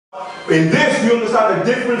In this, we understand the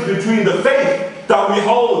difference between the faith that we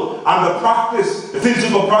hold and the practice, the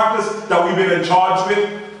physical practice that we've been in charge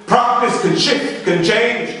with. Practice can shift, can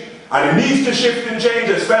change, and it needs to shift and change,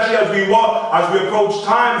 especially as we approach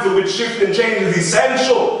times in which shift and change is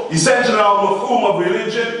essential in our mafhum of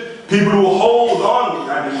religion. People who hold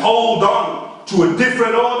on to a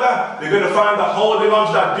different order, they're going to find that holding on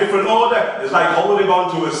to that different order is like holding on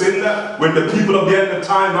to a cinder. When the people of the end of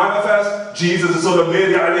time manifest, Jesus, the son of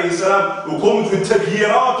Mary alayhi salam, who comes with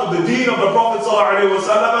taghirat of the deen of the Prophet sallallahu alayhi wa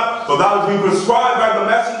sallam, so that has been prescribed by the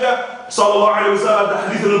Messenger sallallahu alayhi wa sallam, the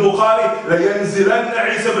hadith of Bukhari, لَيَنْزِلَنَّ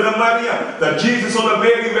عِيسَى بْنَ مَرْيَمَ, that Jesus, son of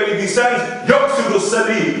Mary, when he descends, يَقْسِدُ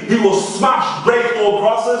السَّلِيمِ, he will smash, break all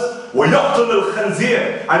crosses, وَيَقْتُلُ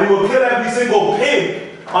الْخَنْزِيرِ, and he will kill every single pig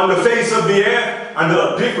on the face of the earth. And there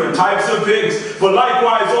are different types of pigs. But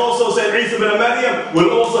likewise also said Isa ibn Maryam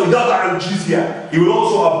will also yada' al-jizya. He will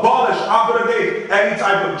also abolish, abrogate any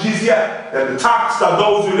type of jizya, the tax that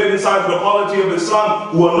those who live inside the polity of Islam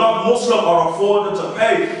who are not Muslim are afforded to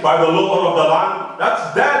pay by the law of the land. That's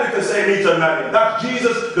Dalika Sayyid Isa Maryam. That's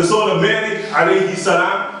Jesus, the son of Mary alayhi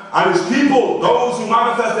salam. And his people, those who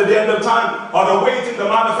manifest at the end of time, are awaiting the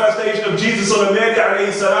manifestation of Jesus, son of Mary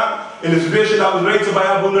alayhi salam. In the tradition that was rated by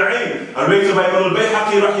Abu Nu'aym and rated by Imam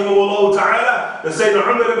al-Bayhaqi rahimahullah ta'ala, that Sayyidina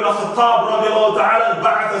Umar ibn Khattab radiallahu ta'ala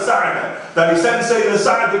ba'atha Sa'ada, that he sent Sayyidina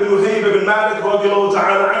Sa'ad ibn Uhayb ibn Malik radiallahu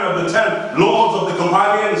ta'ala of the 10 lords of the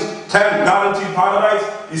companions, 10 guaranteed paradise.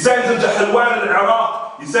 He sends him to Hilwan in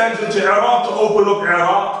Iraq. He sends him to Iraq to open up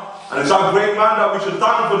Iraq. And it's our great man that we should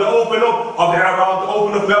thank for the open up of Iraq, the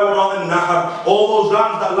open up Mawra and Nahar, all those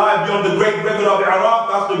lands that lie beyond the great river of Iraq.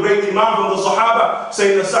 That's the great Imam from the Sahaba,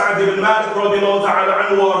 Sayyidina Sa'ad ibn Malik radiallahu ta'ala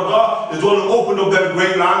anhu wa arda, is the one who opened up their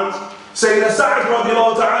great lands. Sayyidina Sa'ad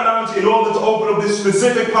radiallahu ta'ala anhu, in order to open up this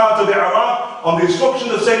specific part of Iraq, on the instruction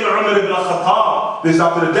of Sayyidina Umar ibn Khattab, this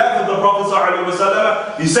after the death of the Prophet sallallahu alaihi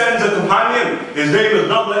wasallam, he sends a companion, his name is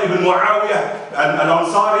Nadla ibn Muawiyah,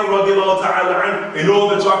 al-Ansari radiallahu ta'ala anhu, in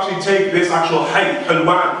order to actually take this actual Hayy,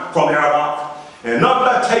 Hilwan, from Iraq. And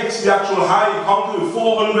Nadla takes the actual Hayy, conquered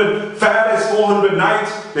 400 faris, 400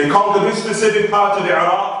 knights. They conquer this specific part of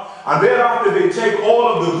Iraq, and thereafter they take all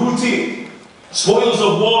of the booty, spoils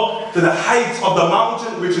of war, to the height of the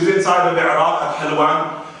mountain which is inside of Iraq at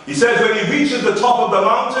Hilwan. He says when he reaches the top of the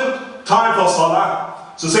mountain, time for Salah.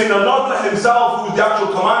 So Sayyidina Nadla himself, who is the actual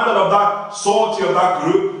commander of that sortie of that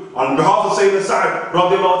group, on behalf of Sayyidina Sa'ad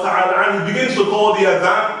radiallahu ta'ala, and he begins to call the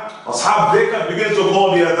adhan. Ashab Dhikr begins to call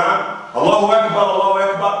the adhan. Allahu Akbar, Allahu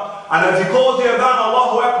Akbar. And as he calls the adhan,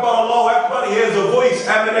 Allahu Akbar, he hears a voice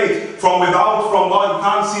emanate from without, from God. You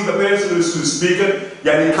can't see the person who's speaking.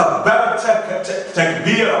 Yani kabbar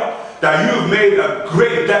takbira, that you've made a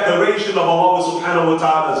great declaration of Allah subhanahu wa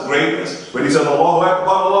ta'ala's greatness. When he says Allahu Akbar,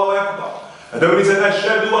 Allahu Akbar. And then when he says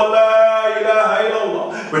Ashhadu an la ilaha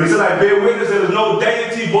illallah, when he says I bear witness there is no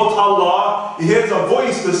deity but Allah, he hears a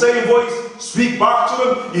voice, the same voice, speak back to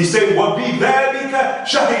him. He said, وَبِذَلِكَ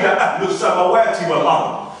شَهِدَ أَهْلُ السَّمَوَاتِ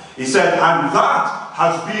وَالْأَرْضِ. He said, and that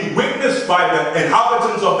has been witnessed by the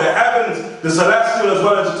inhabitants of the heavens, the celestial as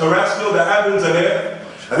well as the terrestrial, the heavens and earth.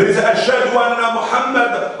 And then he said, Ashhadu anna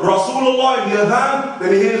Muhammad Rasulullah in the adhan.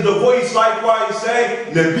 Then he hears the voice likewise say,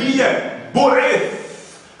 Nabiyyan bu'ith,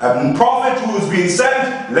 a prophet who has been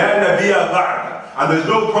sent, la nabiyya ba'da, and there's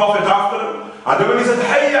no prophet after him. And then when he says,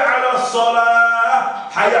 Hayya ala salah,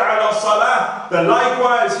 Hayya ala salah, then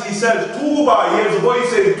likewise he says, Tuba, he hears a voice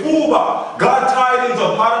saying, Tuba, glad tidings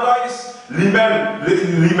of paradise,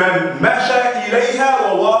 liman masha ilayha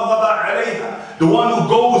wa wadhaba alayha, the one who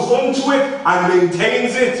goes unto it and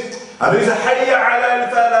maintains it. And there is a Hayya ala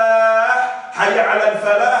al-falah, Hayya ala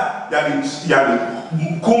al-falah, yani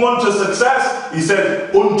come unto success. He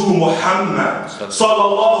said, unto Muhammad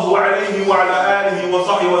sallallahu alayhi wa ala alihi wa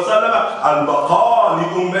sahbihi wa sallam, al-baqa li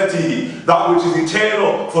ummatihi, that which is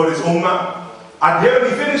eternal for his ummah. And here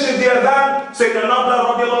he finishes the adhan, Sayyidina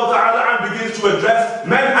Nadla radiallahu ta'ala and begins to address,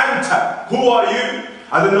 Men anta, who are you?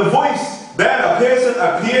 And then the voice, then a person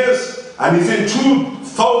appears, and he's in two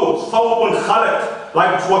thawbs, thawbun khalq,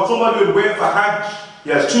 like what somebody would wear for Hajj. He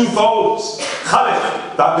has two thawbs,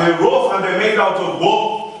 khalq, that they're rough and they're made out of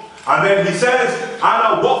wool. And then he says,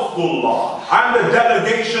 Ana wafdullah, I'm the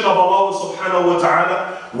delegation of Allah subhanahu wa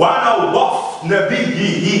ta'ala, wa ana wafd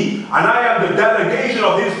nabiyyihi, and I am the delegation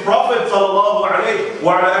of his Prophet sallallahu alayhi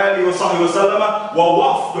wa alihi wa sahbihi wa sallam, wa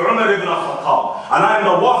wafd Umar ibn Khattab, and I am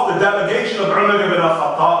the wafd, the delegation of Umar ibn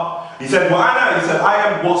Khattab. He said, wa ana, he said, I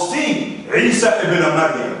am wasi Isa ibn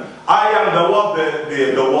Maryam. I am the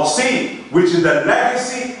wasi, which is the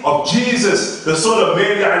legacy of Jesus, the son of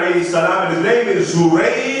Mary alayhi salam. And his name is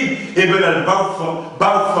Zurayb ibn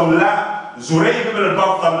al-Barthamla. Zurayb ibn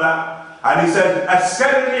al-Barthamla. And he said,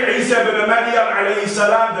 Askarni Isa ibn Maryam alayhi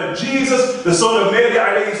salam, that Jesus, the son of Mary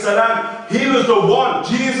alayhi salam, he was the one,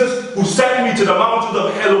 Jesus, who sent me to the mountains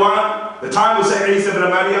of Hilwan. The time was Sayyid Isa ibn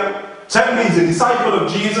Maryam. Sent me, he's a disciple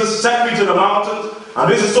of Jesus, sent me to the mountains. And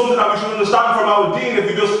this is something that we should understand from our deen if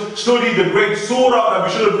we just study the great surah that we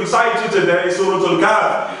should have recited today, Surah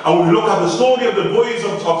Al-Kahf. And we look at the story of the boys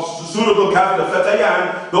of Surah Al-Kahf, the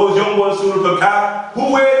Fatayan, those young ones, Surah Al-Kahf.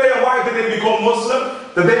 Who were they and why did they become Muslim?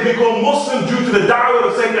 That they become Muslim due to the da'wah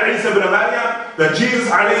of Sayyidina Isa ibn Maryam, that Jesus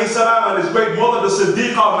alayhi salam and his great mother, the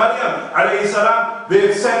Siddiqah Maryam alayhi salam, they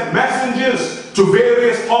had sent messengers to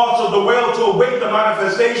various parts of the world to await the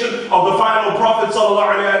manifestation of the final Prophet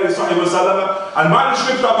sallallahu alayhi wa sallam. And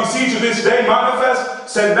manuscripts that we see to this day manifest,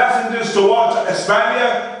 send messengers to what? To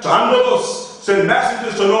España, to Andalus, send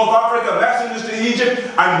messengers to North Africa, messengers to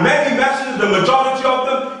Egypt, and many messengers, the majority of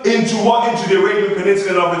them, into what? Into the Arabian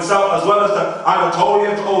Peninsula of itself, as well as to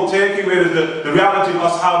Anatolia, to Old Turkey, where is the reality of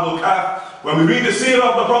Ashab al-Kahf. When we read the seerah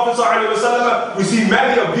of the Prophet ﷺ, we see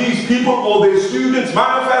many of these people or their students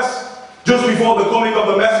manifest just before the coming of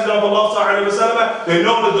the Messenger of Allah ﷺ. They're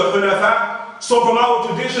known as the Hunafa. So from our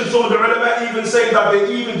tradition, some of the ulama even say that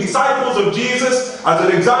they're even disciples of Jesus. As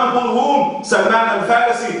an example, whom? Salman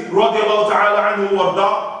al-Farisi, radiallahu ta'ala anhu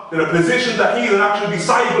warda, in a position that he is an actual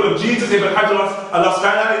disciple of Jesus. Ibn Hajar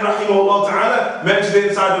al-Asqalani, rahimahullah ta'ala, mentioned it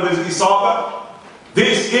inside of his Isaba.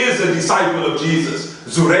 This is a disciple of Jesus,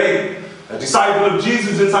 Zurayb, a disciple of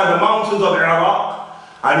Jesus inside the mountains of Iraq.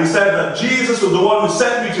 And he said that Jesus was the one who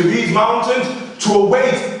sent me to these mountains to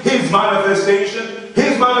await his manifestation.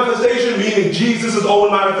 His manifestation meaning Jesus'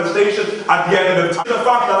 own manifestation at the end of time. The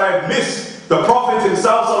fact that I had missed the Prophet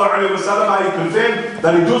himself, I confirmed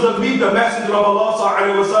that he doesn't meet the Messenger of Allah,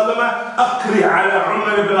 Akri ala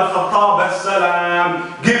Umar ibn al-Khattab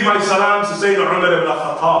as-salam. Give my salams to Sayyidina Umar ibn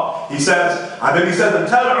al-Khattab. He says, and then he said, and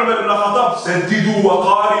tell Umar ibn al-Khattab, Saddidu wa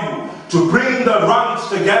qaribu, to bring the ranks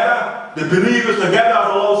together, the believers together,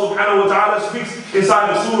 as Allah subhanahu wa ta'ala speaks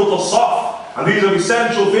inside the Surah Al-Saf. And these are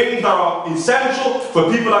essential things that are essential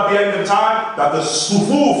for people at the end of time, that the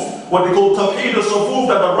sufuf, what they call tawheed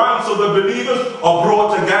al-sufuf, that the ranks of the believers are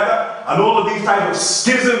brought together. And all of these type of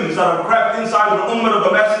schisms that are crept inside the ummah of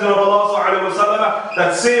the Messenger of Allah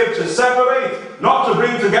that serve to separate, not to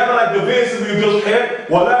bring together, like the verses we just heard.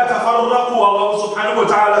 وَلَا تَفَرَّقُوا, Allah subhanahu wa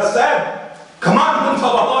ta'ala said, commandment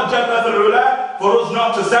of Allah Jalla fil-Ula, for us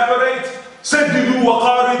not to separate. Saddidu wa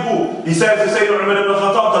qaribu. He says to Sayyidina Umar ibn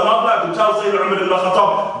al-Khattab, to not let, to tell Sayyidina Umar ibn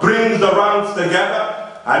al-Khattab, brings the ranks together.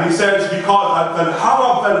 And he says, because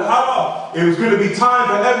it was going to be time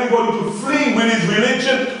for everybody to flee with his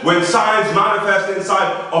religion when signs manifest inside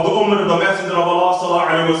of the ummah of the Messenger of Allah sallallahu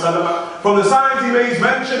alayhi wa sallam. From the signs he makes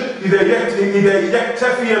mention,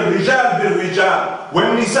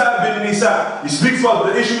 when nisa. He speaks about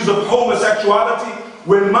the issues of homosexuality.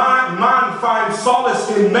 When man finds solace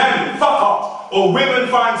in men, faqat, or women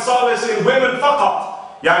find solace in women,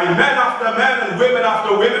 faqat. Yani men after men and women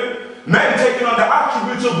after women. Men taking on the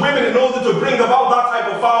attributes of women in order to bring about that type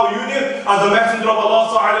of foul union, as the Messenger of Allah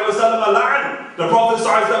sallallahu alayhi wa sallam, the Prophet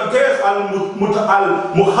sallallahu alayhi wa sallam says,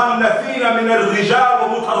 al-mukhannafina min al-rijal wa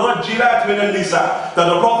mutarajjilat min al-nisa. That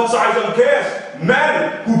the Prophet sallallahu alayhi wa sallam says,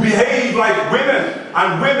 men who behave like women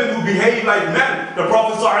and women who behave like men. The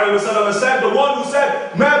Prophet ﷺ said, the one who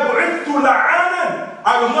said, مَا بُعِثْتُ لَعَانًا,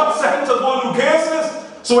 I was not sent as one who curses.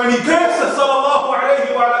 So when he curses, sallallahu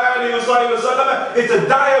alayhi wa alayhi wa sallam, it's a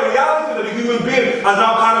dire reality that a human being has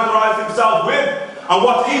now characterized himself with. And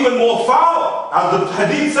what's even more foul, as the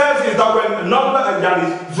hadith says, is that when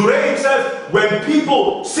Zurayb says, when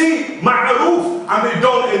people see ma'ruf and they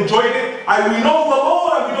don't enjoy it, and we know the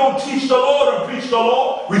law and we don't teach the law and preach the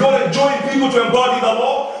law, we don't enjoin people to embody the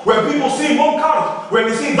law. When people see munkar, when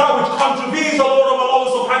they see that which contravenes the law of Allah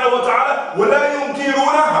subhanahu wa ta'ala, وَلَا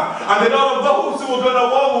يُنْكِرُونَهَا, and they're not of those who are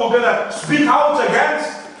going to speak out against,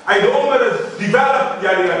 and the ummah has developed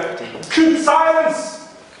cute silence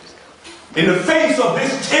in the face of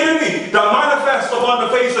this tyranny that manifests upon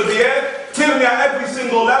the face of the earth. Tyranny at every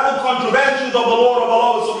single level, contraventions of the law of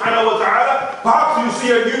Allah subhanahu wa ta'ala. Perhaps you see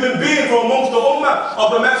a human being from amongst the ummah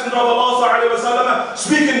of the Messenger of Allah sallallahu alayhi wa sallam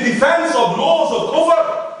speak in defense of laws of kufr,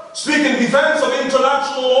 speak in defense of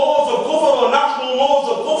international laws of kufr, or national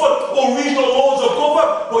laws of kufr, or regional laws of kufr,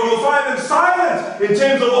 but you'll find him silent in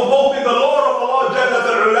terms of upholding the law of Allah Jalla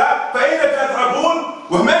fil-Ula. فَإِنَّ تَذْهَبُونَ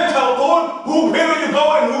وَمَنْ تَلْقُونَ, where are you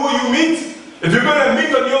going, who will you meet? If you're going to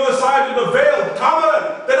meet on the other side of the veil, come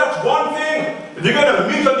on, then that's one thing. If you're going to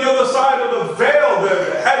meet on the other side of the veil,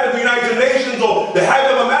 the head of the United Nations or the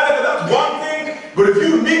head of America, that's one thing. But if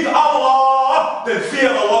you meet Allah, then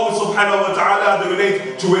fear Allah subhanahu wa ta'ala as it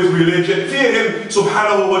relates to his religion. Fear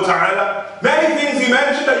wa ta'ala. Many things he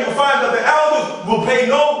mentioned that you find that the elders will pay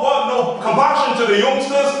no compassion to the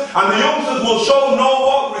youngsters, and the youngsters will show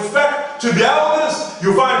no respect to the elders.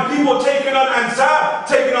 You find people taking on ansab,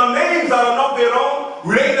 taking on names that are not their own,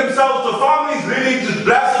 relating themselves to families, lineages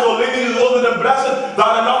blessed or lineages other than blessed that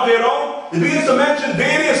are not their own. He begins to mention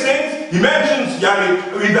various things. He mentions he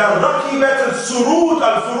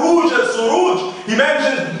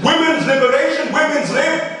mentions women's liberation, women's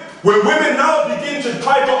live. When women now begin to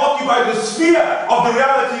try to occupy the sphere of the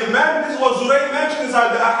reality of men, this is what Zurayk mentioned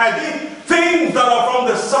inside the ahadith, things that are from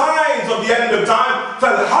the signs of the end of time.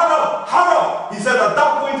 He said at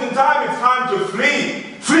that point in time, it's time to flee.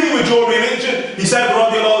 Flee with your religion. He said,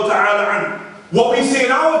 radiallahu ta'ala anhu. What we see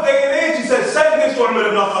in our day and age, he says, send this to Umar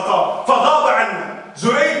ibn Khattab. فَغَابَ عَنَّا.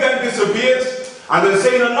 Zurayk then disappears. And then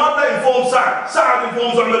saying another informs Sa'd. Sa'd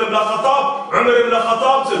informs Umar ibn Khattab. Umar ibn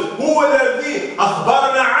Khattab says, هُوَ الَّذِي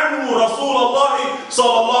أَخْبَرَنَا عَنْهُ رَسُولَ اللَّهِ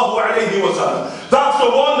صَلَى اللَّهُ عَلَيْهِ وَسَلَّمَ. That's the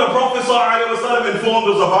one the Prophet ﷺ informed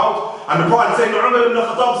us about. And the Prophet saying, Umar ibn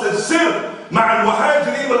Khattab says, Sir, مع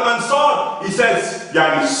المهاجرين والأنصار. He says,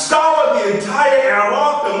 scour the entire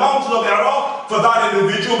Iraq, the mountain of Iraq, for that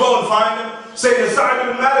individual. Go and find him. Say the Sa'd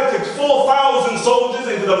ibn Malik takes 4,000 soldiers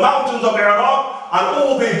into the mountains of Iraq, and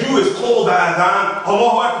all they do is call the adhan.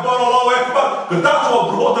 Allahu Akbar, Allahu Akbar. Because that's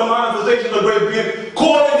what brought the manifestation of the great being.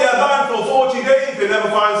 Calling the adhan for 40 days, they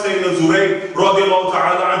never find Sayyidina Zurayk, radiallahu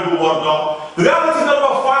ta'ala anhu warda. The reality is not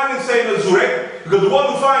about finding Sayyidina Zurayk, because the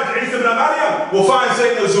one who finds Isa ibn Maryam will find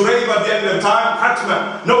Sayyidina Zurayk at the end of time,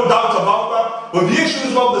 hatman, no doubt about that. But the issue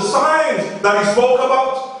is about the signs that he spoke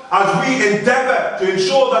about, as we endeavor to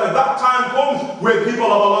ensure that if that time comes, we're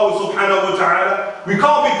people of Allah subhanahu wa ta'ala. We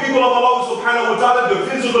can't be people of Allah subhanahu wa ta'ala. The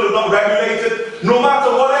physical is not regulated. No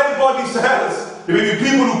matter what anybody says. There may be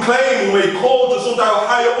people who claim, who may call to some type of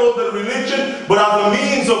higher order religion, but as a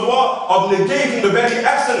means of what? Of negating the very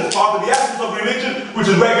essence, part of the essence of religion,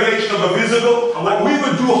 which is regulation of the physical. And what we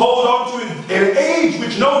would do hold on to in an age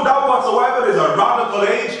which no doubt whatsoever is a radical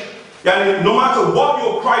age. No matter what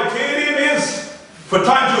your criterion is, for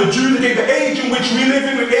time to adjudicate the age in which we live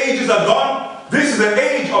in, when ages are gone. This is an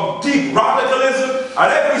age of deep radicalism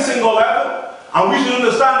at every single level. And we should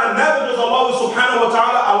understand that never does Allah subhanahu wa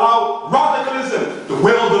ta'ala allow radicalism, the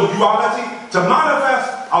world of duality, to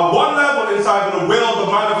manifest at one level inside the world of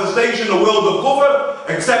manifestation, the world of kufr,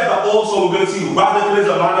 except that also we're going to see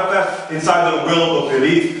radicalism manifest inside the world of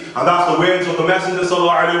belief. And that's the words of the Messenger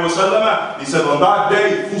sallallahu alayhi wa sallam. He said, on that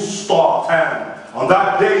day, fustatan. On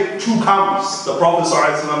that day, two camps. The Prophet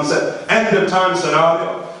ﷺ said, end of time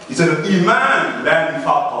scenario. He said, Iman la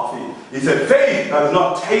nifaqa fi. He said, faith that is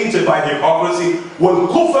not tainted by hypocrisy. Wal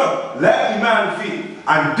kufr la iman fi.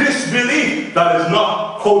 And disbelief that is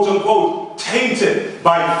not, quote unquote, tainted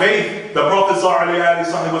by faith. The Prophet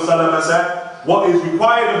ﷺ said, what is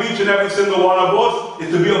required of each and every single one of us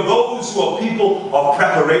is to be of those who are people of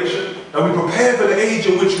preparation. That we prepare for the age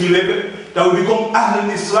in which we live in. That we become Ahl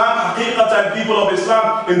al-Islam, haqiqatan, people of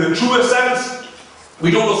Islam in the truest sense. We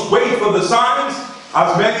don't just wait for the signs,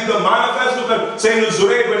 as many of them manifest. Look at Sayyidina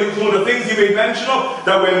Zurayk, when he told the things he made mention of,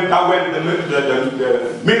 that when the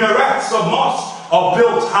minarets of mosques are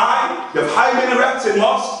built high, you have high minarets in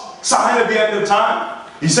mosques, sign at the end of time.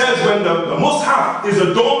 He says when the mushaf is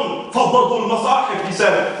adorned, fadlatul masahif, he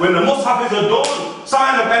said, when the mushaf is adorned,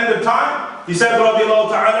 sign of end of time. He said, radiallahu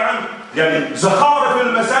ta'ala anhu, zakharif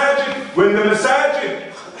al-masajid, when the masajid,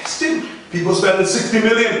 still, people spending 60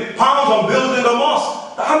 million pounds on building a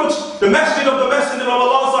mosque. How much? The masjid of the Messenger of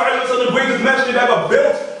Allah, the greatest masjid ever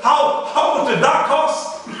built, how much did that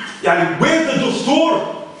cost? Where's the dustur?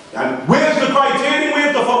 Where's the criterion?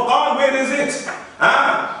 Where's the furqan? Where is it?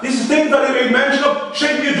 These things that he made mention of,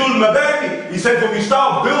 Shayyidul Mabani. He said when we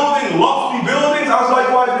start building lofty buildings, as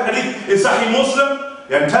likewise the hadith is Sahih Muslim,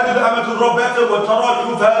 ينتدب أمة الربة وترى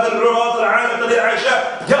الحوت هذا العراة العانة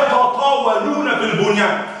للعشاء يتطاولون في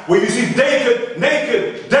البنيان. When you see naked,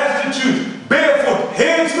 destitute, barefoot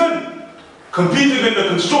headsmen competing in the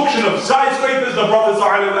construction of skyscrapers, the Prophet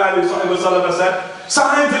ﷺ said,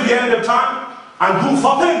 signs at the end of time. And who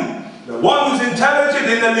fatin? The one who's intelligent,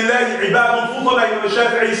 inna lillahi ibadun futala, Imam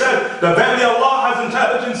Shafi'i said, the verily Allah has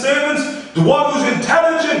intelligent servants. The one who's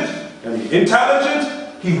intelligent,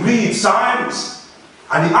 he reads signs.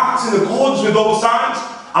 And he acts in accordance with those signs.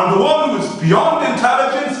 And the one who is beyond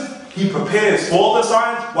intelligence, he prepares for the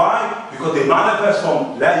signs. Why? Because they manifest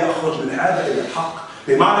from لا يخرج من هذا إلى الحق.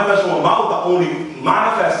 They manifest from a mouth that only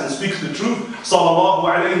manifests and speaks the truth. Sallallahu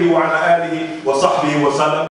alayhi wa ala alihi wa sahbihi wa sallam.